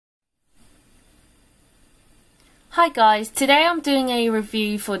Hi guys, today I'm doing a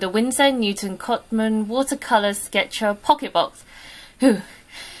review for the Winsor Newton Cotman Watercolour Sketcher Pocket Box. Whew,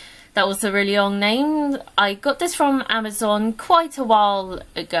 that was a really long name. I got this from Amazon quite a while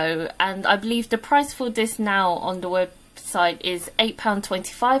ago and I believe the price for this now on the website is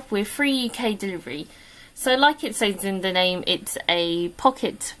 £8.25 with free UK delivery. So like it says in the name, it's a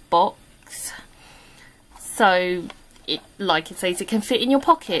pocket box. So like it says, it can fit in your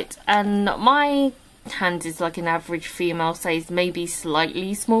pocket, and my hand is like an average female size, maybe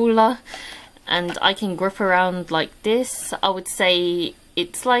slightly smaller, and I can grip around like this. I would say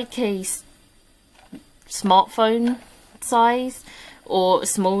it's like a smartphone size or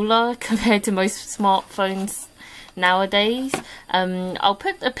smaller compared to most smartphones nowadays. I'll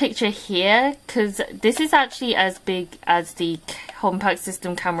put a picture here because this is actually as big as the compact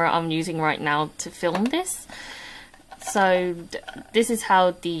system camera I'm using right now to film this. So this is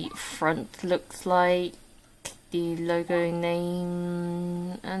how the front looks like, the logo,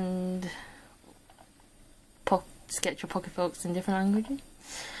 name, and sketch your pocket box in different languages.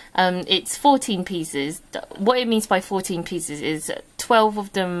 It's 14 pieces. What it means by 14 pieces is 12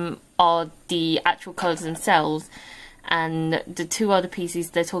 of them are the actual colours themselves, and the two other pieces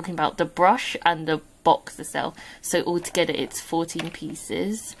they're talking about the brush and the box itself. So altogether it's 14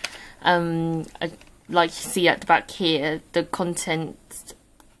 pieces. Like you see at the back here, the contents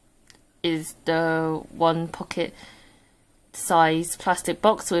is the one pocket size plastic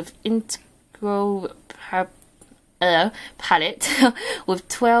box with integral palette with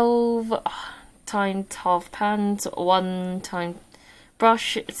 12 times half pans, 1 time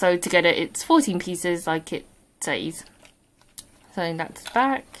brush. So together it's 14 pieces like it says. So that's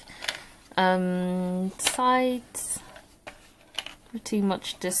back. Sides, pretty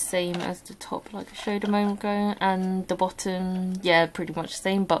much the same as the top like I showed a moment ago, and the bottom, yeah, pretty much the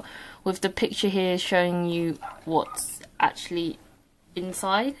same, but with the picture here showing you what's actually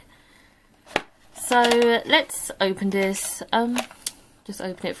inside. So let's open this. Just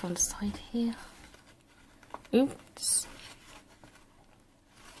open it from the side here. Oops.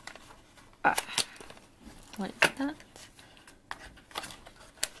 Like that.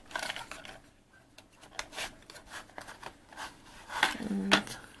 And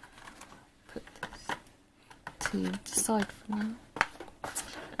put this to the side for now.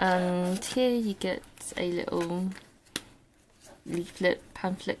 And here you get a little leaflet,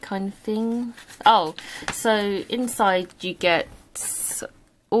 pamphlet kind of thing. Oh, so inside you get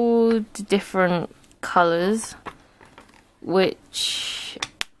all the different colours which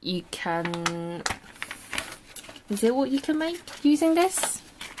you can... Is it what you can make using this?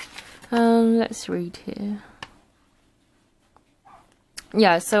 Let's read here.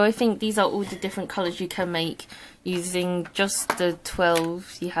 Yeah, so I think these are all the different colours you can make using just the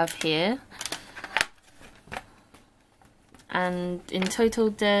 12 you have here. And in total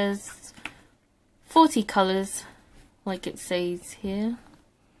there's 40 colours, like it says here.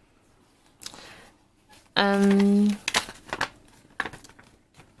 That's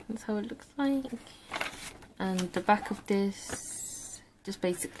how it looks like. And the back of this, just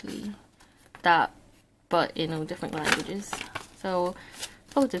basically that, but in all different languages. So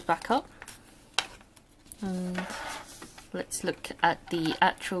fold this back up and let's look at the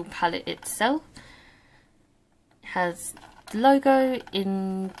actual palette itself. It has the logo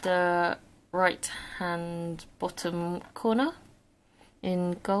in the right hand bottom corner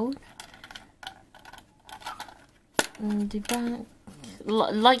in gold, and the back,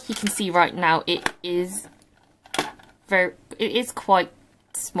 like you can see right now, it is quite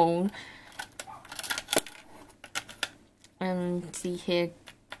small. And see here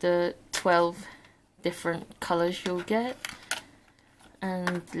the 12 different colours you'll get.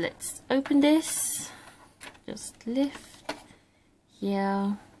 And let's open this. Just lift.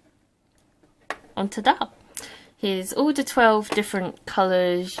 Yeah. Onto that. Here's all the 12 different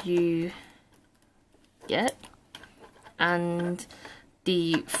colours you get. And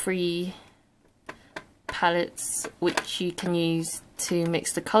the free palettes which you can use to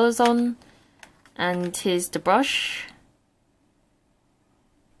mix the colours on. And here's the brush.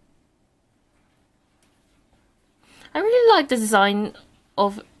 I really like the design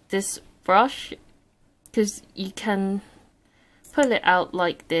of this brush because you can pull it out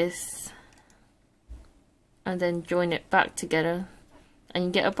like this and then join it back together and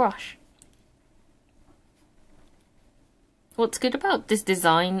you get a brush. What's good about this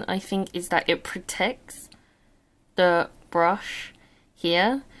design, I think, is that it protects the brush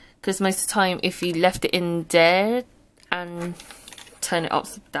here, because most of the time if you left it in there and turn it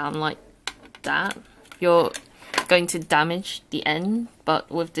upside down like that, your going to damage the end,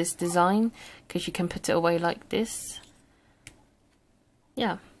 but with this design, because you can put it away like this.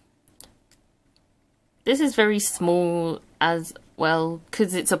 Yeah. This is very small as well,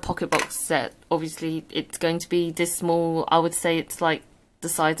 because it's a pocket box set. Obviously, it's going to be this small. I would say it's like the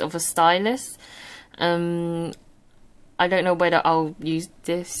size of a stylus. I don't know whether I'll use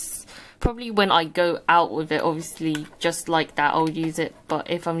this. Probably when I go out with it, obviously, just like that, I'll use it. But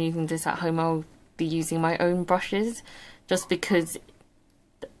if I'm using this at home, I'll be using my own brushes, just because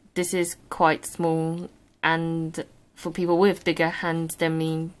this is quite small, and for people with bigger hands than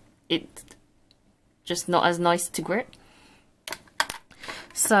me, it's just not as nice to grip.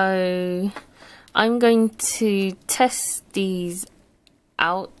 So I'm going to test these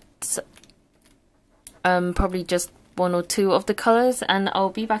out, probably just 1 or 2 of the colours, and I'll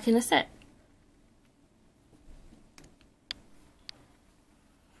be back in a sec.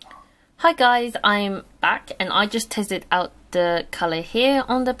 Hi guys, I'm back, and I just tested out the colour here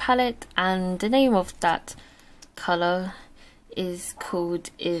on the palette, and the name of that colour is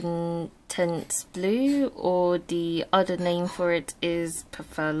called Intense Blue, or the other name for it is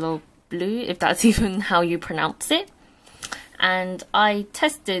Buffalo Blue, if that's even how you pronounce it. And I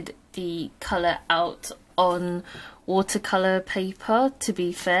tested the colour out on watercolour paper, to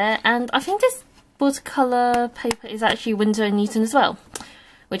be fair, and I think this watercolour paper is actually Winsor & Newton as well,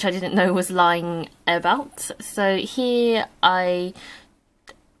 which I didn't know was lying about. So here I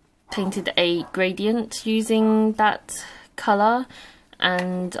painted a gradient using that colour,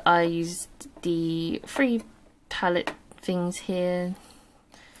 and I used the 3 palette things here.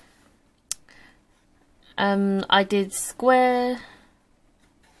 I did square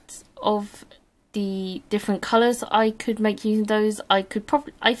of the different colours I could make using those. I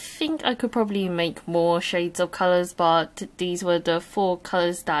think I could probably make more shades of colours, but these were the 4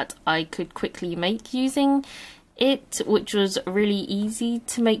 colours that I could quickly make using it, which was really easy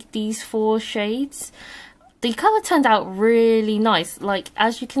to make these 4 shades. The colour turned out really nice. Like,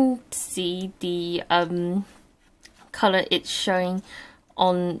 as you can see, the colour it's showing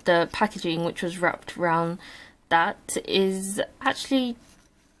on the packaging, which was wrapped around that, is actually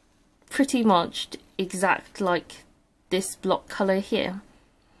pretty much exact like this block colour here.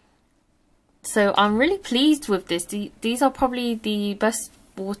 So I'm really pleased with this. These are probably the best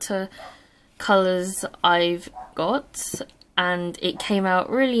water colours I've got, and it came out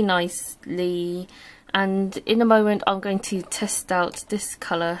really nicely. And in a moment I'm going to test out this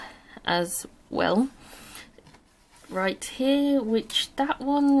colour as well right here, which that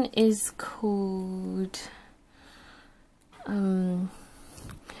one is called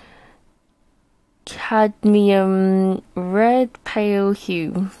Cadmium Red Pale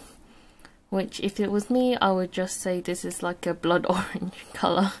Hue, which if it was me I would just say this is like a blood orange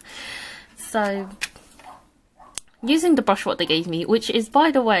colour. So using the brush what they gave me, which is,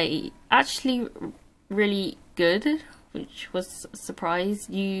 by the way, actually really good, which was a surprise.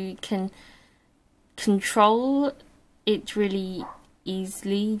 You can control it really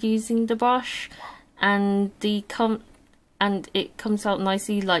easily using the brush, and it comes out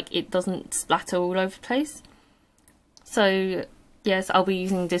nicely, like it doesn't splatter all over the place. So yes, I'll be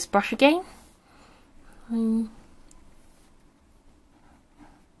using this brush again.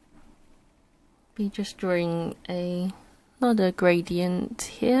 Be just drawing another gradient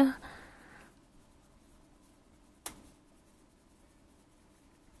here.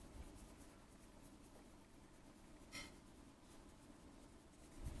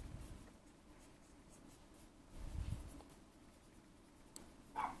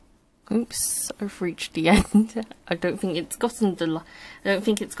 Oops, I've reached the end. I don't think it's gotten the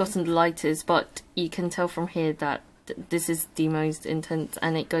lightest, but you can tell from here that this is the most intense,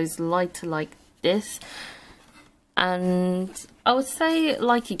 and it goes lighter like this. And I would say,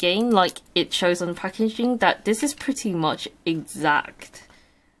 like, again, like it shows on the packaging, that this is pretty much exact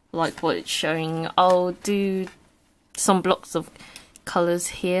like what it's showing. I'll do some blocks of colours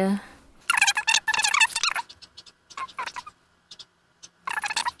here.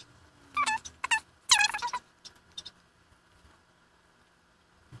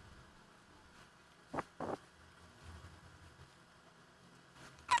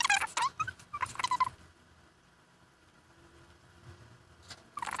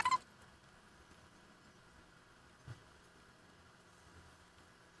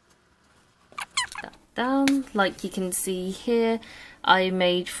 Down, like you can see here, I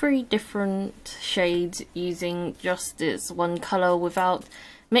made 3 different shades using just this one colour without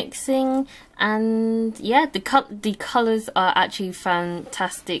mixing, and yeah, the colours are actually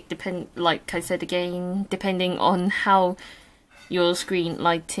fantastic. Like I said again, depending on how your screen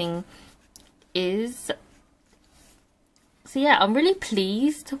lighting is. So yeah, I'm really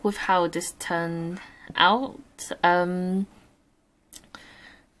pleased with how this turned out.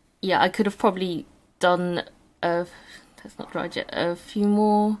 Yeah, I could have probably done that's not dried yet, a few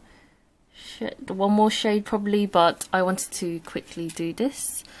more one more shade probably, but I wanted to quickly do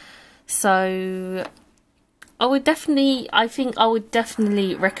this. So I think I would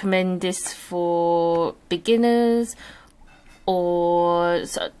definitely recommend this for beginners, or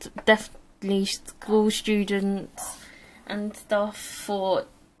definitely school students and stuff. For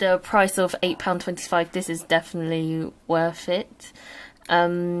the price of £8.25, this is definitely worth it.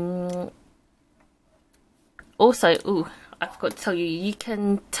 Also, ooh, I forgot to tell you, you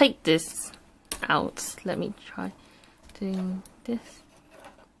can take this out. Let me try doing this.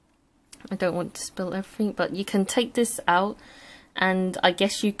 I don't want to spill everything, but you can take this out, and I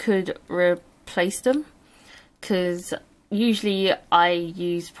guess you could replace them, because usually I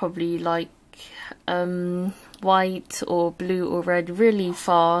use probably like white or blue or red really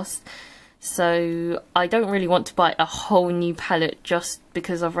fast, so I don't really want to buy a whole new palette just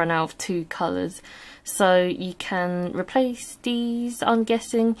because I've run out of 2 colours. So you can replace these, I'm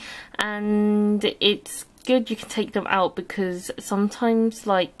guessing, and it's good you can take them out, because sometimes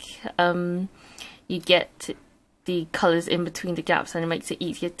like you get the colours in between the gaps and it makes it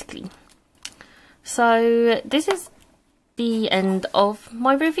easier to clean. So this is the end of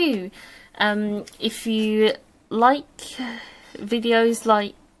my review. If you like videos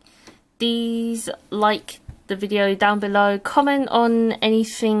like these, like the video down below, comment on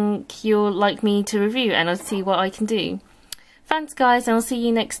anything you'd like me to review and I'll see what I can do. Thanks guys, and I'll see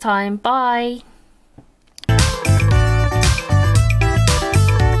you next time. Bye!